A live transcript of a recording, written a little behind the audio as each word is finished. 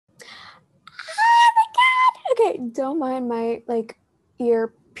don't mind my like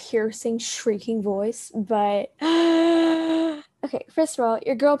ear piercing shrieking voice, but okay, first of all,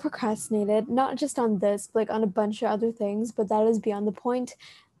 your girl procrastinated, not just on this, but like on a bunch of other things, but that is beyond the point.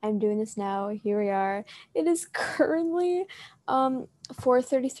 I'm doing this now. Here we are. It is currently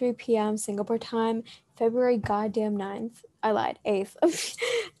 4:33 p.m. Singapore time, February goddamn 9th. I lied, 8th.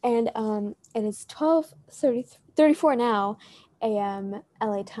 And it is 12:34 now a.m.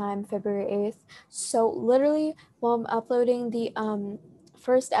 LA time, February 8th. So literally while I'm uploading the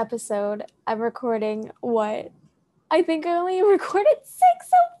first episode, I'm recording what I think I only recorded 6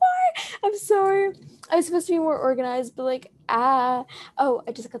 so far. I'm sorry. I was supposed to be more organized, but like, oh,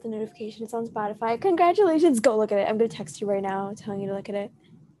 I just got the notification. It's on Spotify. Congratulations. Go look at it. I'm going to text you right now telling you to look at it.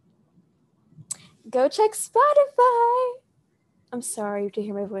 Go check Spotify. I'm sorry to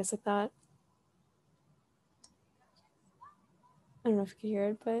hear my voice like that. I don't know if you can hear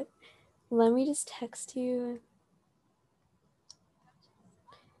it, but let me just text you.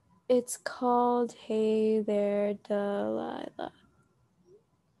 It's called Hey There, Delilah.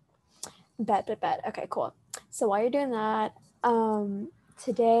 Bet. Okay, cool. So while you're doing that,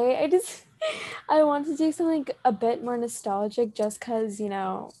 today I want to do something a bit more nostalgic just because,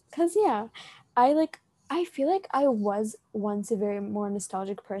 yeah, I feel like I was once a very more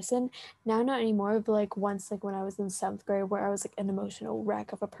nostalgic person. Now not anymore, but like once like when I was in 7th grade where I was like an emotional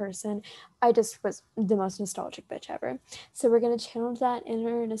wreck of a person, I just was the most nostalgic bitch ever. So we're gonna channel that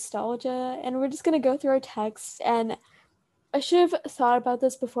inner nostalgia and we're just gonna go through our text. And I should have thought about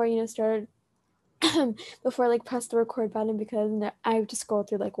this before, started before like press the record button because I have to scroll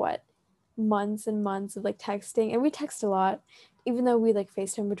through like what months and months of like texting, and we text a lot even though we like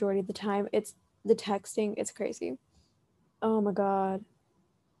FaceTime majority of the time. It's the texting, it's crazy. Oh my god,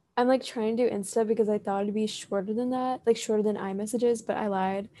 I'm like trying to do Insta because I thought it'd be shorter than that, like shorter than iMessages, but I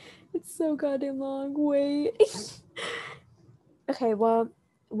lied. It's so goddamn long. Wait. Okay, well,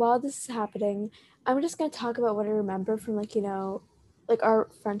 while this is happening, I'm just gonna talk about what I remember from like, like our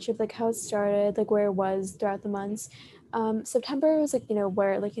friendship, like how it started, like where it was throughout the months. September was like,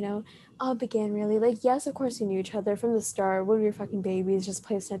 where like, all began really. Like, yes, of course we knew each other from the start when we were fucking babies, just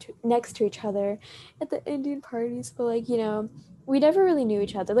placed next to each other at the Indian parties, but like, we never really knew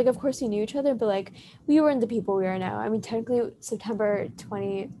each other. Like, of course we knew each other, but like we weren't the people we are now. I mean, technically September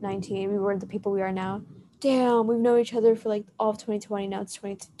 2019, we weren't the people we are now. Damn, we've known each other for like all of 2020. Now it's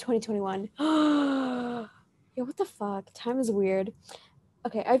 2021. Yeah, what the fuck? Time is weird.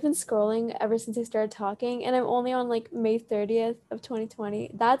 Okay, I've been scrolling ever since I started talking, and I'm only on like May 30th of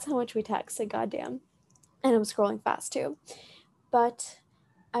 2020. That's how much we text. Like, goddamn. And I'm scrolling fast too. But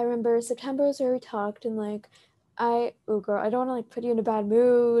I remember September was where we talked, and like, oh girl, I don't want to like put you in a bad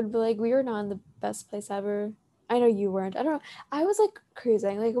mood, but like, we were not in the best place ever. I know you weren't. I don't know. I was like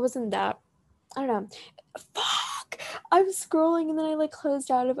cruising. Like, it wasn't that. I don't know. Fuck. I'm scrolling and then I like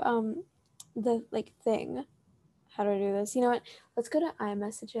closed out of the like thing. How do I do this? You know what? Let's go to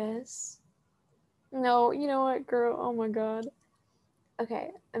iMessages. No, you know what, girl? Oh my god.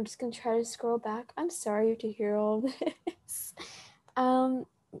 Okay, I'm just gonna try to scroll back. I'm sorry to hear all this. um,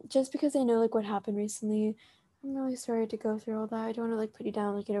 just because I know like what happened recently, I'm really sorry to go through all that. I don't want to like put you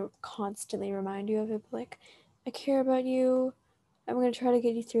down, like constantly remind you of it. But like, I care about you. I'm gonna try to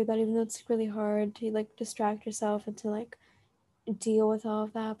get you through that, even though it's really hard to like distract yourself and to like deal with all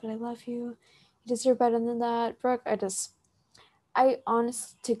of that. But I love you. You deserve better than that, Brooke. I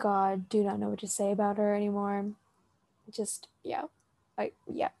honest to God do not know what to say about her anymore. Just yeah,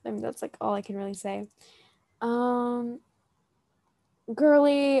 yeah. I mean that's like all I can really say. Um,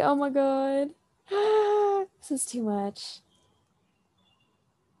 girly. Oh my god, this is too much.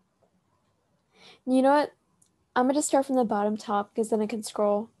 You know what? I'm gonna just start from the bottom top because then I can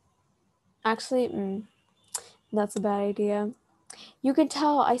scroll. Actually, that's a bad idea. You can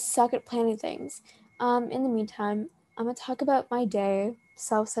tell I suck at planning things. In the meantime, I'm gonna talk about my day.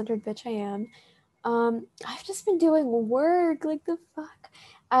 Self-centered bitch I am. I've just been doing work. Like the fuck.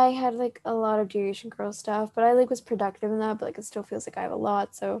 I had like a lot of Generation Girl stuff, but I like was productive in that. But like it still feels like I have a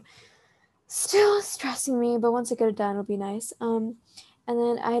lot, so still stressing me. But once I get it done, it'll be nice. And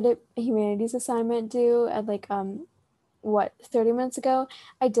then I had a humanities assignment due at like 30 minutes ago.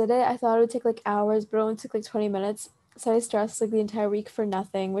 I did it. I thought it would take like hours, but it only took like 20 minutes. So I stressed like the entire week for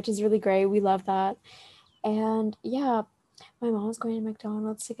nothing, which is really great. We love that. And yeah, my mom's going to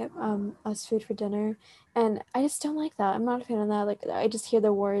McDonald's to get us food for dinner. And I just don't like that. I'm not a fan of that. Like I just hear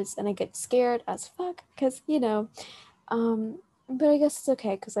the words and I get scared as fuck because, um but I guess it's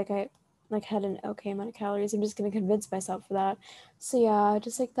okay because like I like had an okay amount of calories. I'm just gonna convince myself for that. So yeah,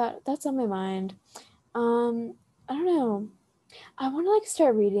 just like that's on my mind. Um, I don't know. I want to like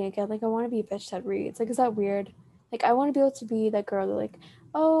start reading again. Like I want to be a bitch that reads. Like, is that weird? Like, I want to be able to be that girl that, like,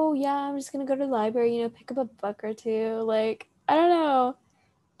 oh yeah, I'm just gonna go to the library, you know, pick up a book or two. Like, I don't know,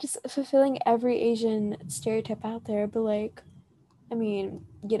 just fulfilling every Asian stereotype out there. But like, I mean,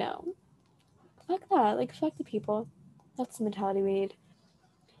 you know, fuck that. Like, fuck the people. That's the mentality we need.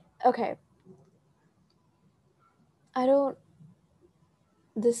 Okay, I don't.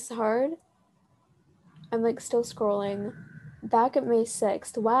 This is hard. I'm like still scrolling. Back at May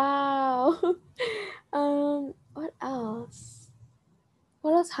 6th. Wow. What else?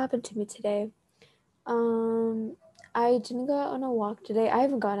 What else happened to me today? Um, I didn't go out on a walk today. I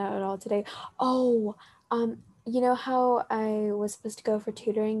haven't gone out at all today. Oh, you know how I was supposed to go for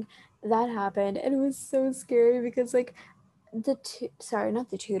tutoring? That happened, and it was so scary because like sorry,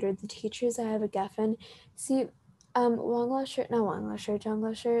 not the tutor, the teachers I have at Geffen. See, Wang Laosher, not Wang Laosher, Zhang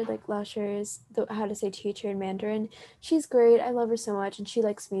Laosher, like Laosher is the how to say teacher in Mandarin. She's great. I love her so much, and she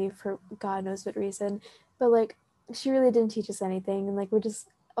likes me for God knows what reason. But like, she really didn't teach us anything, and like we're just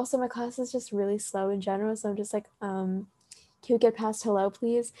also my class is just really slow in general. So I'm just like, can we get past hello,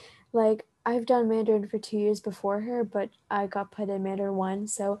 please? Like, I've done Mandarin for 2 years before her, but I got put in Mandarin 1,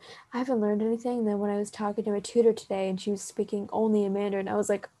 so I haven't learned anything. And then when I was talking to my tutor today and she was speaking only in Mandarin, I was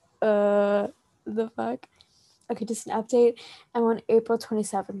like, the fuck? Okay, just an update. I'm on April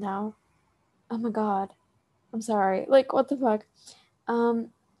 27th now. Oh my god. I'm sorry. Like, what the fuck? Um,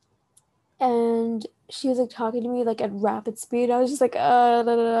 and she was like talking to me like at rapid speed. I was just like, da,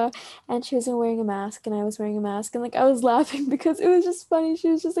 da, da. And she wasn't wearing a mask, and I was wearing a mask, and like I was laughing because it was just funny. She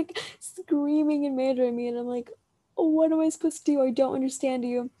was just like screaming in Mandarin at me, and I'm like, oh, what am I supposed to do? I don't understand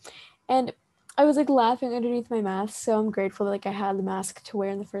you. And I was like laughing underneath my mask, so I'm grateful that like I had the mask to wear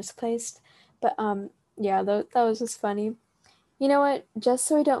in the first place. But yeah, that was just funny. You know what? Just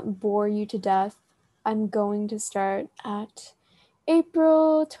so I don't bore you to death, I'm going to start at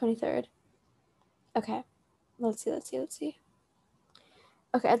April 23rd. Okay. Let's see.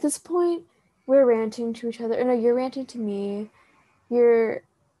 Okay, at this point, we're ranting to each other. Or no, you're ranting to me. You're,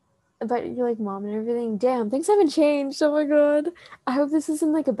 but you're like mom and everything. Damn, things haven't changed. Oh my god. I hope this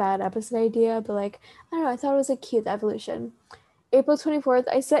isn't like a bad episode idea, but like, I don't know. I thought it was a cute evolution. April 24th,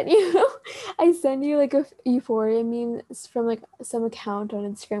 I sent you, I sent you like a Euphoria meme from like some account on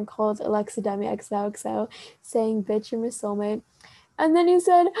Instagram called Alexa Demi XOXO saying, bitch, you're my soulmate. And then you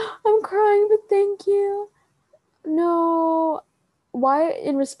said, I'm crying, but thank you. No, why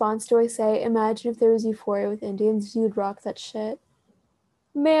in response do I say, imagine if there was Euphoria with Indians, you'd rock that shit?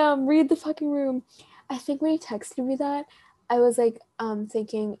 Ma'am, read the fucking room. I think when he texted me that, I was like,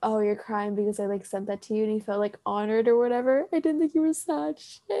 thinking, oh, you're crying because I like sent that to you and you felt like honored or whatever. I didn't think you were sad.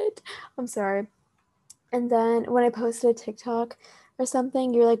 Shit. I'm sorry. And then when I posted a TikTok or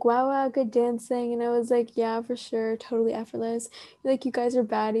something, you're like, wow, wow, good dancing. And I was like, yeah, for sure, totally effortless. You're like, you guys are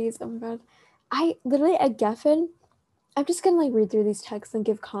baddies. Oh my god. I literally at Geffen, I'm just gonna like read through these texts and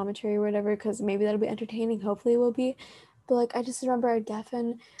give commentary or whatever because maybe that'll be entertaining. Hopefully it will be. But like I just remember at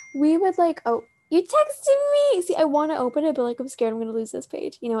Geffen, we would like, oh, you texted me. See, I want to open it, but like I'm scared I'm gonna lose this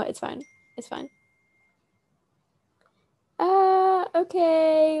page. You know what? It's fine. It's fine.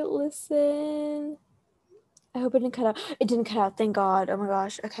 Okay. Listen. I hope it didn't cut out. It didn't cut out. Thank God. Oh my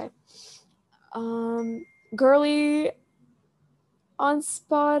gosh. Okay. Girly on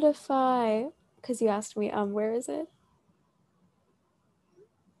Spotify. Because you asked me, where is it?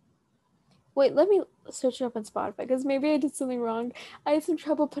 Wait, let me search it up on Spotify because maybe I did something wrong. I had some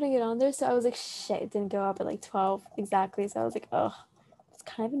trouble putting it on there, so I was like, shit, it didn't go up at like 12 exactly. So I was like, ugh, it's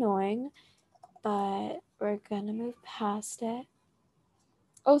kind of annoying, but we're gonna move past it.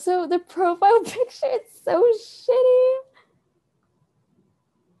 Also, the profile picture is so shitty.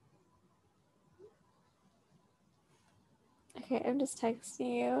 Okay, I'm just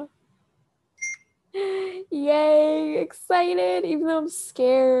texting you. Yay, excited, even though I'm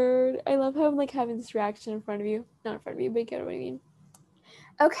scared. I love how I'm like having this reaction in front of you. Not in front of you, but you get what I mean.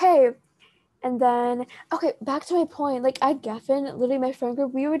 Okay, and then, okay, back to my point. Like at Geffen, literally my friend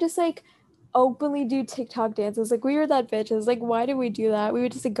group, we would just like openly do TikTok dances. Like we were that bitches. Like, why did we do that? We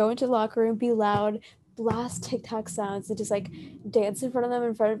would just like go into the locker room, be loud, blast TikTok sounds, and just like dance in front of them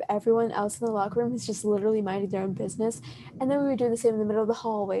in front of everyone else in the locker room who's just literally minding their own business. And then we would do the same in the middle of the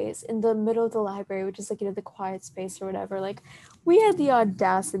hallways, in the middle of the library, which is like, you know, the quiet space or whatever. Like we had the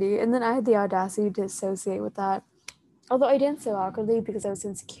audacity, and then I had the audacity to associate with that. Although I danced so awkwardly because I was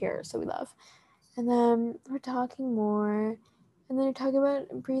insecure, so we love. And then we're talking more. And then you're talking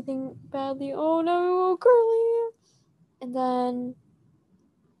about breathing badly. Oh no, girly. And then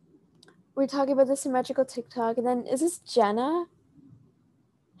we're talking about the symmetrical TikTok. And then is this Jenna?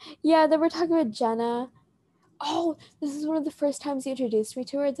 Yeah, then we're talking about Jenna. oh, this is one of the first times he introduced me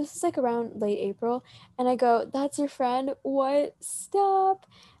to her. This is like around late April, and I go, "That's your friend? What? Stop!"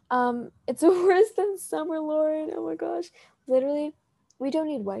 It's worse than summer, Lauren. Oh my gosh, literally, we don't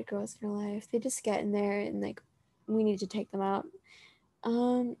need white girls in our life. They just get in there and like, we need to take them out.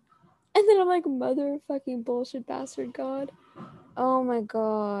 Um, and then I'm like, motherfucking bullshit bastard god. Oh my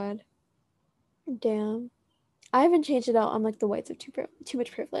god, damn. I haven't changed it out. I'm like the whites of too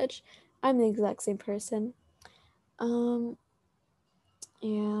much privilege. I'm the exact same person. Um,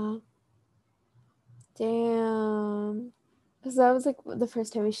 yeah. Damn. Because that was like the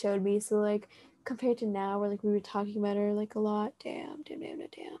first time he showed me. So like compared to now, where like we were talking about her like a lot. Damn, damn, damn, damn,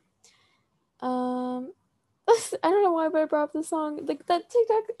 damn. I don't know why, but I brought up the song like that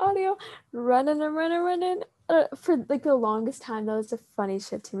TikTok audio, running and running, running. For like the longest time, that was the funny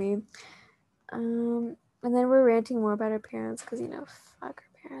shit to me. And then we're ranting more about our parents because fuck our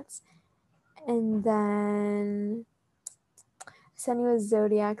parents. And then send you a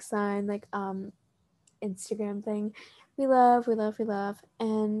zodiac sign like Instagram thing. We love, we love, we love.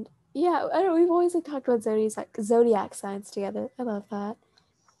 And yeah, I don't know, we've always like talked about zodiac signs together. I love that.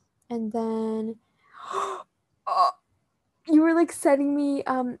 And then oh, you were like sending me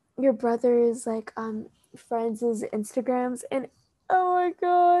your brother's like friends' Instagrams, and oh my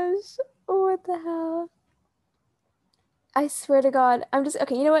gosh, what the hell? I swear to God, I'm just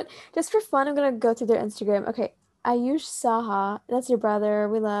okay. You know what? Just for fun, I'm gonna go through their Instagram. Okay, Ayush Saha, that's your brother.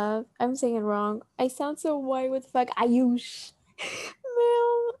 We love. I'm saying it wrong. I sound so white. What the fuck, Ayush? Man,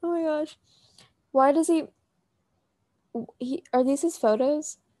 oh my gosh. Why does he? Are these his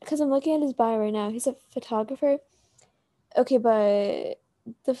photos? Because I'm looking at his bio right now. He's a photographer. Okay, but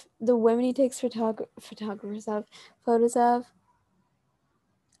the women he takes photographers of photos of,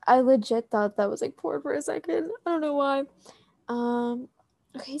 I legit thought that was like porn for a second. I don't know why. Um,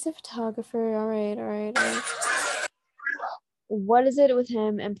 okay, he's a photographer. All right, all right, all right. What is it with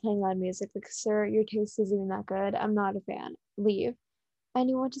him and playing loud music? Like, sir, your taste isn't even that good. I'm not a fan. Leave. And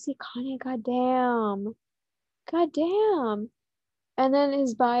you want to see Kanye? Goddamn. Goddamn. And then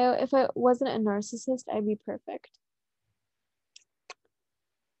his bio, if I wasn't a narcissist, I'd be perfect.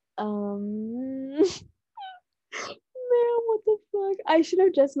 Man, what the fuck? I should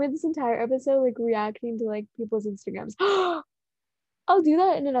have just made this entire episode like reacting to like people's Instagrams. I'll do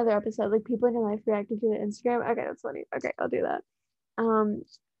that in another episode, like people in your life reacting to the Instagram. Okay, that's funny. Okay, I'll do that. Um,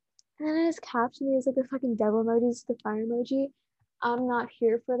 and then his caption is like the fucking devil emojis, the fire emoji. I'm not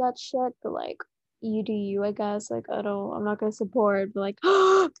here for that shit, but like you do you, I guess. Like I'm not gonna support, but like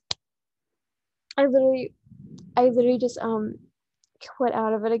I literally just quit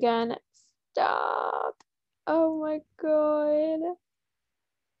out of it again. Stop. Oh my god.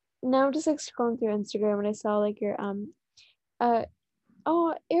 Now I'm just like scrolling through Instagram and I saw like your uh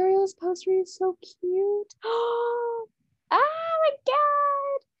oh, Ariel's poster is so cute. Oh my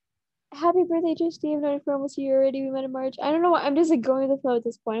god. Happy birthday, Justine. Known for almost a year already. We met in March. I don't know why. I'm just like going with the flow at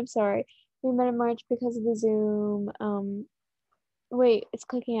this point. I'm sorry. We met in March because of the Zoom. Wait, it's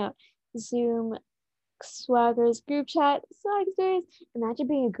clicking out. Zoom Swaggers group chat. Swaggers. Imagine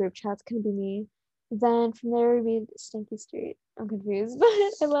being a group chat. It's gonna be me. Then from there we Stinky Street. I'm confused, but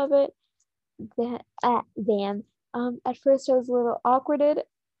I love it. Then at first I was a little awkwarded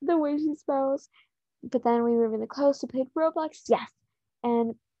the way she spells, but then we were really close. We played Roblox. Yes,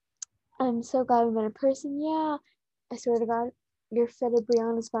 and I'm so glad we met in person. Yeah, I swear to God, your fit of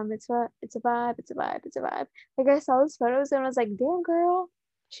Brianna's bar mitzvah. It's a vibe. It's a vibe. It's a vibe. Like I saw those photos and I was like, damn girl,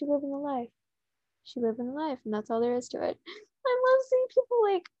 she living a life. She living a life, and that's all there is to it. I love seeing people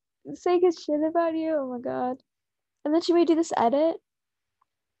like say good shit about you. Oh my god. And then she made you this edit.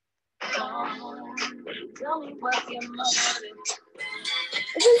 This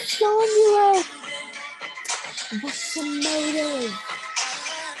song you like. What's the motive?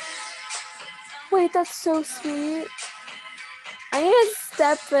 Wait, that's so sweet. I need to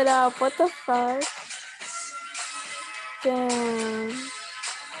step it up. What the fuck? Damn.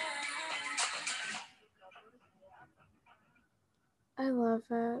 I love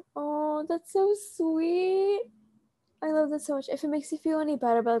it. Oh, that's so sweet. I love that so much. If it makes you feel any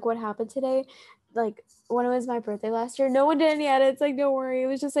better about like what happened today, like when it was my birthday last year, no one did any edits. Like, don't worry. It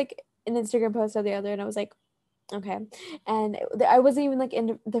was just like an Instagram post or the other, and I was like, okay. And I wasn't even like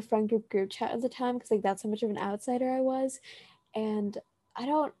in the friend group chat at the time because like that's how much of an outsider I was, and I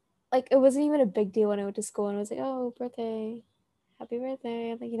don't like it wasn't even a big deal when I went to school and I was like, oh, birthday, happy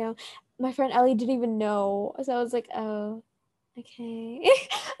birthday. Like my friend Ellie didn't even know, so I was like, oh. Okay. It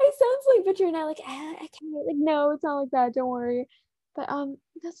sounds like, but you're not like, I can't. Like, no, it's not like that. Don't worry. But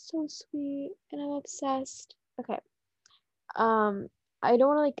that's so sweet, and I'm obsessed. Okay. Um, I don't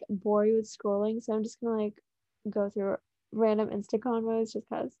want to like bore you with scrolling, so I'm just gonna like go through random Insta convos just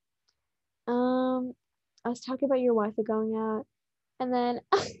because. I was talking about your Wi-Fi going out, and then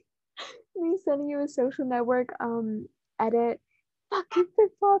me sending you a social network edit. Fucking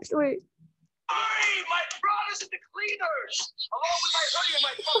flip flops. Wait. Hey, my brothers and the cleaners, along with my hoodie and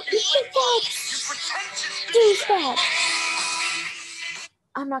my fucking flip flops. You pretentious douchebag.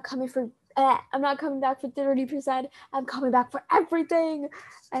 I'm not coming for. I'm not coming back for 30%. I'm coming back for everything.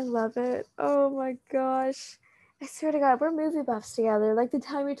 I love it. Oh my gosh. I swear to God, we're movie buffs together. Like the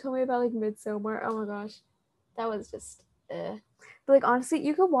time you told me about like Midsommar. Oh my gosh, that was just. But like honestly,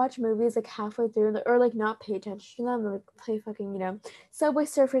 you could watch movies like halfway through, or like not pay attention to them, and, like play fucking Subway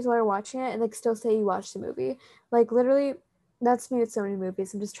Surfers while you're watching it, and like still say you watched the movie. Like literally, that's me with so many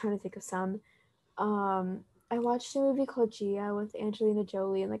movies. I'm just trying to think of some. Um, I watched a movie called Gia with Angelina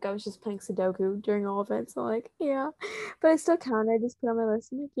Jolie, and like I was just playing Sudoku during all of it. So like, yeah, but I still count. I just put on my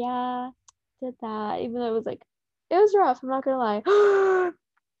list. I'm like, yeah, did that. Even though it was like, it was rough. I'm not gonna lie.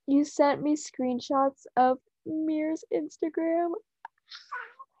 You sent me screenshots of Mir's Instagram.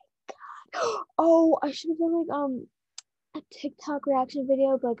 Oh, I should have done like a TikTok reaction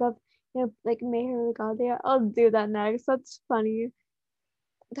video, like of like Meher Regalia. I'll do that next. That's funny.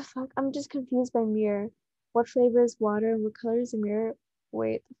 The fuck? I'm just confused by mirror. What flavor is water and what color is a mirror?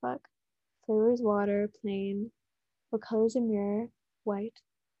 Wait, the fuck? Flavor is water, plain. What color is a mirror? White.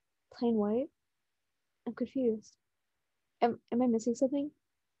 Plain white? I'm confused. Am I missing something?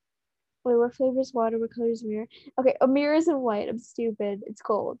 Wait, what flavor is water? What color is a mirror? Okay, a mirror isn't white. I'm stupid. It's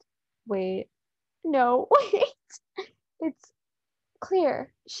gold. Wait. No, wait. It's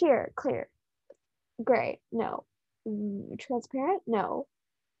clear. Sheer. Clear. Gray. No. Transparent? No.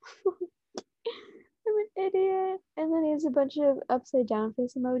 I'm an idiot. And then he has a bunch of upside down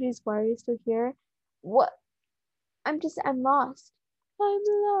face emojis. Why are you still here? What? I'm lost. I'm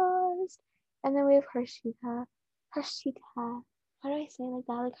lost. And then we have Harshita. Harshita. How do I say it like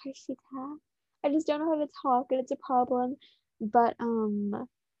that? Like Harshita. I just don't know how to talk, and it's a problem. But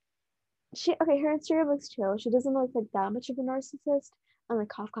she okay. Her Instagram looks chill. She doesn't look like that much of a narcissist. I'm like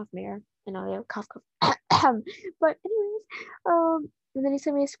cough cough mirror. I know they have cough cough. But anyways, and then he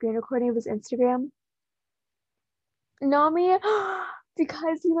sent me a screen recording of his Instagram. Nami,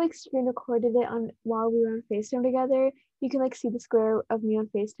 because he like screen recorded it on while we were on FaceTime together, you can like see the square of me on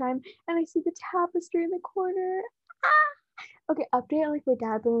FaceTime, and I see the tapestry in the corner. Ah! Okay, update on like my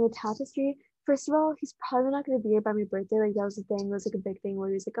dad bringing the tapestry. First of all, he's probably not gonna be here by my birthday. Like that was the thing. It was like a big thing where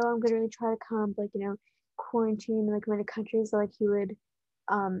he was like, "Oh, I'm gonna really try to come, like quarantine like many countries." So like he would,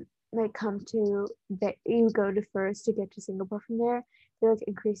 like come to that you go to first to get to Singapore from there. They're like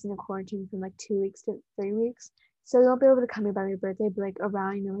increasing the quarantine from like 2 weeks to 3 weeks. So you won't be able to come here by my birthday, but like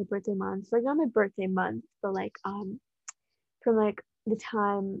around, my birthday month. Like not my birthday month, but like from like the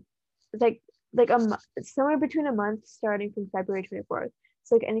time like somewhere between a month starting from February 24th.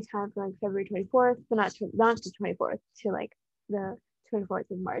 So like anytime from like February 24th, but not the 24th to like the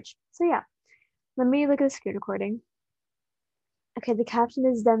 24th of March. So yeah. Let me look at the screen recording. Okay, the caption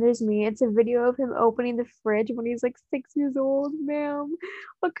is "Then there's me." It's a video of him opening the fridge when he's like 6 years old, ma'am.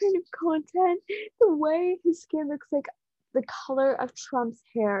 What kind of content? The way his skin looks like the color of Trump's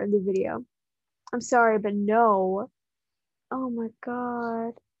hair in the video. I'm sorry, but no. Oh my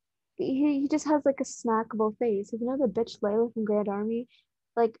god. He just has like a snackable face. Like, the bitch Layla from Grand Army?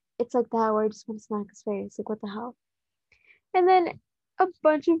 Like, it's like that where I just want to snack his face. Like, what the hell? And then a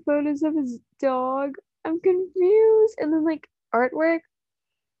bunch of photos of his dog. I'm confused. And then like artwork.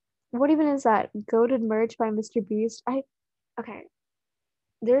 What even is that? Goated merch by Mr. Beast. Okay.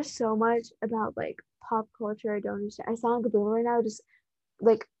 There's so much about like pop culture I don't understand. I sound like a boomer right now. Just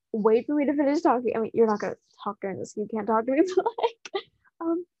like wait for me to finish talking. I mean, you're not gonna talk during this. You can't talk to me, but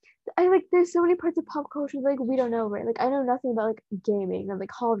like, I like there's so many parts of pop culture like we don't know, right? Like I know nothing about like gaming or like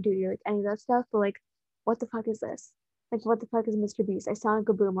Call of Duty or like any of that stuff, but like, what the fuck is this? Like, what the fuck is Mr. Beast? I sound like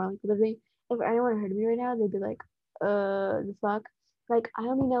a boomer. Like literally, if anyone heard me right now, they'd be like, the fuck. Like I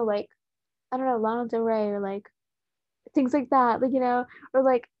only know like I don't know Lana Del Rey or like things like that, like or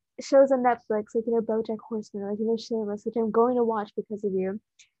like shows on Netflix, like BoJack Horseman, like Shameless, which I'm going to watch because of you.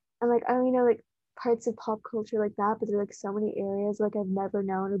 And like I only know like parts of pop culture like that, but there are like so many areas like I've never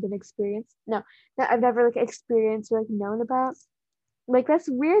known or been experienced. No, that I've never like experienced or like known about. Like that's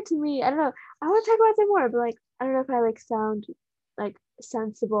weird to me. I don't know. I want to talk about that more, but like I don't know if I like sound like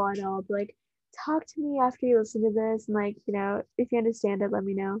sensible at all. But like talk to me after you listen to this, and like if you understand it, let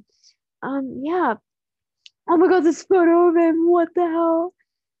me know. Yeah. Oh my god, this photo of him. What the hell?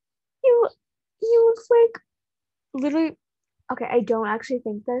 You you look like literally okay, I don't actually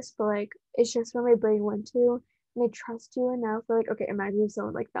think this, but like it's just where my brain went to. And I trust you enough for like, okay, imagine if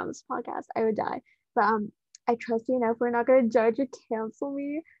someone like found this podcast, I would die. But I trust you enough. We're not gonna judge or cancel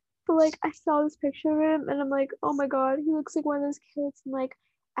me. But like I saw this picture of him and I'm like, oh my god, he looks like one of those kids in like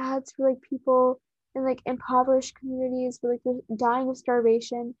ads for like people in like impoverished communities where like they're dying of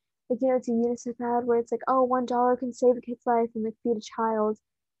starvation. Like, you know, it's a UNICEF ad where it's like, oh, $1 can save a kid's life and like feed a child.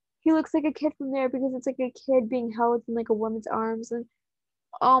 He looks like a kid from there because it's like a kid being held in like a woman's arms and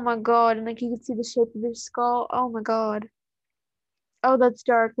oh my god, and like you can see the shape of their skull. Oh my god. Oh, that's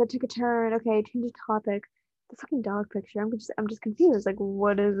dark. That took a turn. Okay, change the topic. The fucking dog picture. I'm just confused. Like,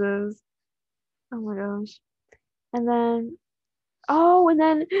 what is this? Oh my gosh. And then, and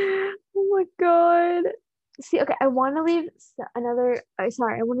then, oh my god. See, okay, I want to leave another.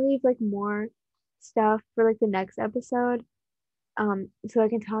 Sorry, I want to leave like more stuff for like the next episode. So I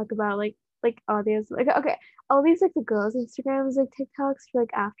can talk about like all these like okay, all these like the girls' Instagrams like TikToks for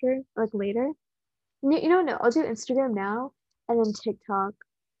like after like later. No, I'll do Instagram now and then TikTok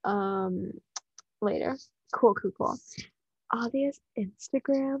um later. Cool. Obvious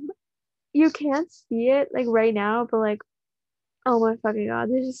Instagram. You can't see it like right now, but like, oh my fucking god,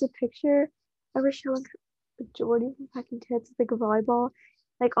 there's just a picture of her showing Jordy from fucking tits with like a volleyball,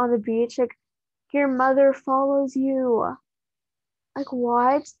 like on the beach, like your mother follows you. Like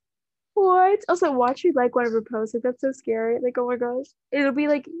what? What? Also, watch you like one of her posts. Like that's so scary. Like oh my gosh, it'll be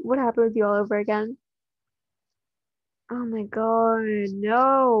like what happened with you all over again. Oh my god,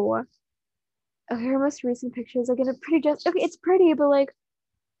 no. Okay, her most recent picture is like in a pretty dress. Okay, it's pretty, but like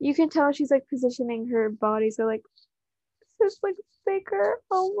you can tell she's like positioning her body so like it's just like thicker.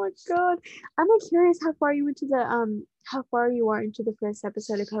 Oh my god. I'm like curious how far you went to the how far you are into the first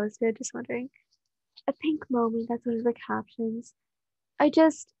episode I posted. Just wondering. A pink moment, that's one of the captions. I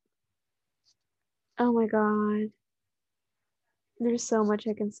just oh my god. There's so much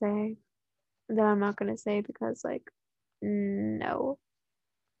I can say that I'm not gonna say because like no.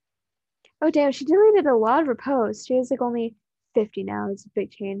 Oh damn, she deleted a lot of her posts. She has like only 50 now. It's a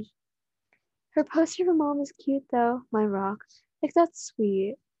big change. Her poster of her mom is cute though. Mine rocks. Like that's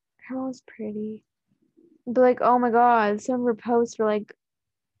sweet. Her mom's pretty. But like, oh my god, some of her posts were like,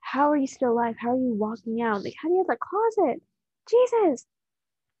 how are you still alive? How are you walking out? Like, how do you have that closet? Jesus.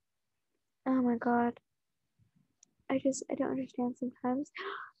 Oh my god. I don't understand sometimes.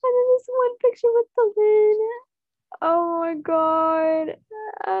 And then this one picture with the Lynn. Oh my god.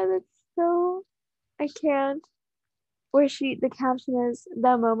 That's so I can't. Where the caption is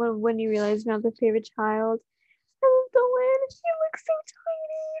that moment when you realize you're not the favorite child. And the Lynn, she looks so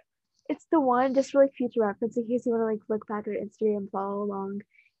tiny. It's the one, just for like future reference, in case you want to like look back at Instagram and follow along.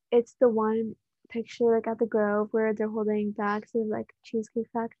 It's the one picture like at the Grove where they're holding bags of like Cheesecake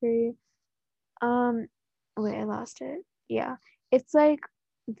Factory. Wait, I lost it. Yeah, it's like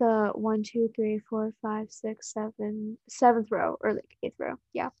the 1, 2, 3, 4, 5, 6, 7, seventh row or like eighth row.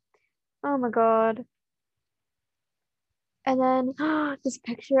 Yeah. Oh my god. And then this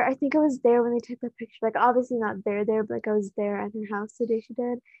picture, I think I was there when they took the picture. Like obviously not there, but like I was there at her house the day she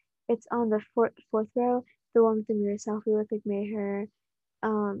did. It's on the fourth row, the one with the mirror selfie with like Mayher,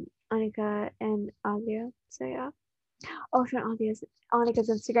 Annika and Alia. So yeah. Oh, it's not Annika's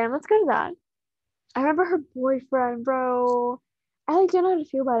Instagram. Let's go to that. I remember her boyfriend, bro. I like don't know how to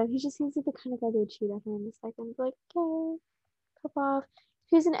feel about him. He just seems like the kind of guy that would cheat on her in a second. Like, okay, cup off.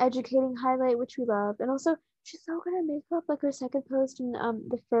 She's an educating highlight, which we love. And also she's so good at makeup. Like her second post in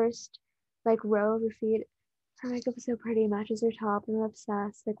the first like row of her feed. Her makeup is so pretty, matches her top, and I'm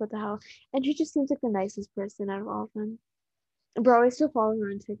obsessed. Like what the hell? And she just seems like the nicest person out of all of them. Bro, I still follow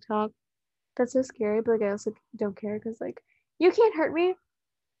her on TikTok. That's so scary, but like I also don't care because like you can't hurt me.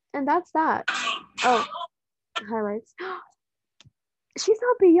 And that's that. Oh, highlights. She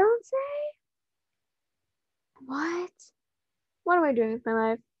saw Beyonce? What? What am I doing with my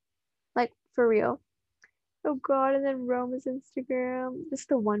life? Like for real. Oh god, and then Roma's Instagram. This is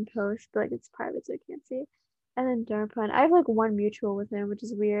the one post, but like it's private so I can't see. And then Darpun. I have like one mutual with him, which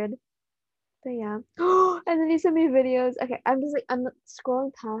is weird. But yeah. And then he sent me videos. Okay, I'm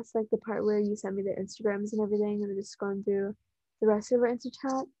scrolling past like the part where you sent me the Instagrams and everything, and I'm just scrolling through the rest of our Insta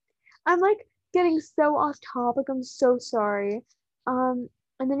chat. I'm like getting so off topic. I'm so sorry. And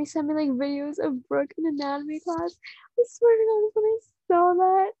then he sent me like videos of Brooke in anatomy class. I swear to God, when I saw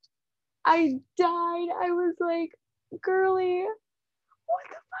that, I died. I was like, girly, what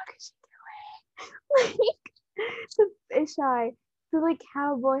the fuck is she doing? Like the fisheye, the like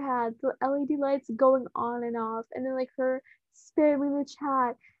cowboy hat, the LED lights going on and off, and then like her spamming the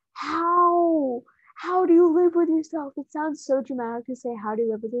chat. How? How do you live with yourself? It sounds so dramatic to say how do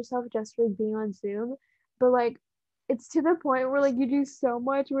you live with yourself just for like, being on Zoom, but like it's to the point where like you do so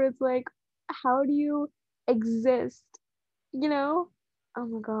much where it's like, how do you exist? You know? Oh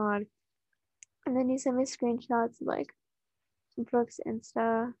my god. And then you sent me screenshots of like Brooke's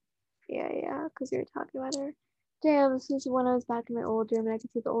Insta. Yeah, because you were talking about her. Damn, this was when I was back in my old room and I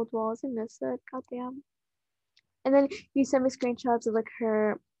could see the old walls. I miss it. Goddamn. And then you sent me screenshots of like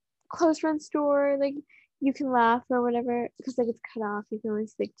her close run store. Like you can laugh or whatever because like it's cut off. You can only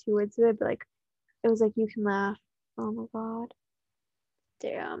stick 2 words to it, but like it was like you can laugh. Oh my god.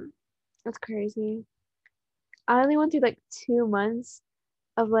 Damn. That's crazy. I only went through like 2 months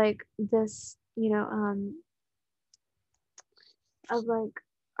of like this, of like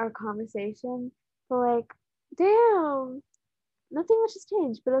our conversation. But like, damn, nothing much has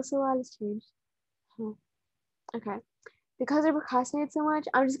changed, but also a lot has changed. Huh. Okay. Because I procrastinate so much,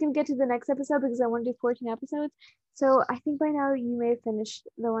 I'm just gonna get to the next episode because I want to do 14 episodes. So I think by now you may have finished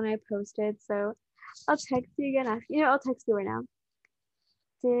the one I posted. So I'll text you again after. I'll text you right now.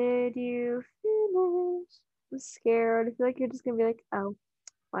 Did you finish? I'm scared. I feel like you're just gonna be like, oh,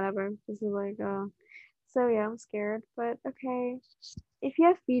 whatever. This is like, oh. So yeah, I'm scared. But okay. If you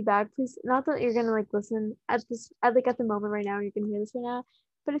have feedback, please, not that you're gonna like listen at the moment right now, you can hear this right now.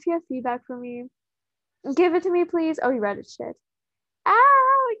 But if you have feedback for me, give it to me, please. Oh, you read it, shit.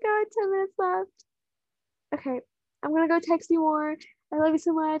 We got 10 minutes left. Okay, I'm gonna go text you more. I love you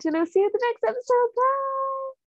so much, and I'll see you at the next episode. Bye.